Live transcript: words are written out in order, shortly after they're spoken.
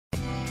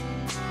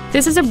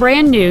This is a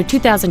brand new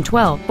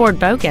 2012 Ford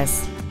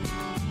Focus.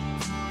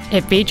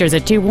 It features a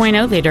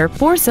 2.0-liter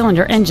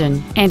four-cylinder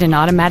engine and an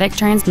automatic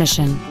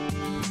transmission.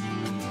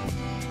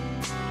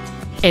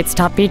 Its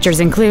top features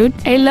include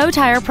a low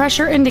tire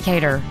pressure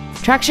indicator,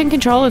 traction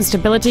control and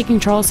stability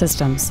control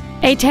systems,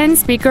 a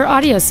 10-speaker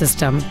audio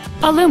system,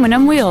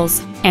 aluminum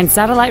wheels, and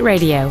satellite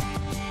radio.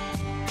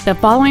 The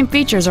following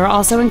features are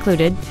also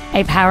included: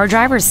 a power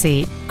driver's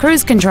seat,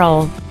 cruise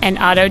control, an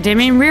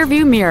auto-dimming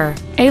rearview mirror,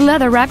 a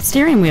leather-wrapped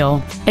steering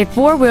wheel, a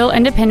four-wheel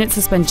independent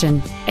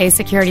suspension, a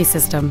security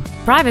system,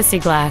 privacy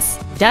glass,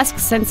 dusk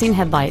sensing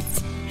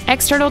headlights,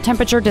 external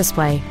temperature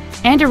display,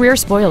 and a rear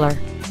spoiler.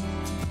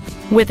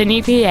 With an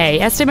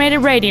EPA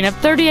estimated rating of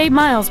 38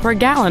 miles per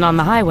gallon on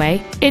the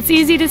highway, it's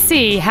easy to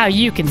see how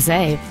you can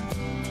save.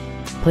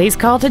 Please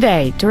call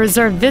today to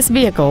reserve this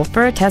vehicle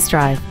for a test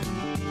drive.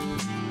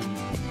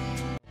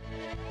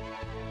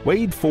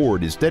 Wade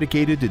Ford is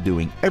dedicated to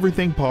doing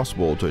everything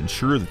possible to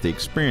ensure that the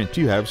experience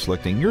you have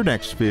selecting your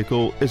next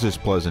vehicle is as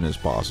pleasant as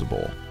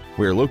possible.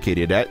 We are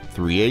located at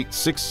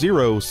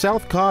 3860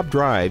 South Cobb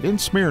Drive in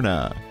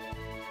Smyrna.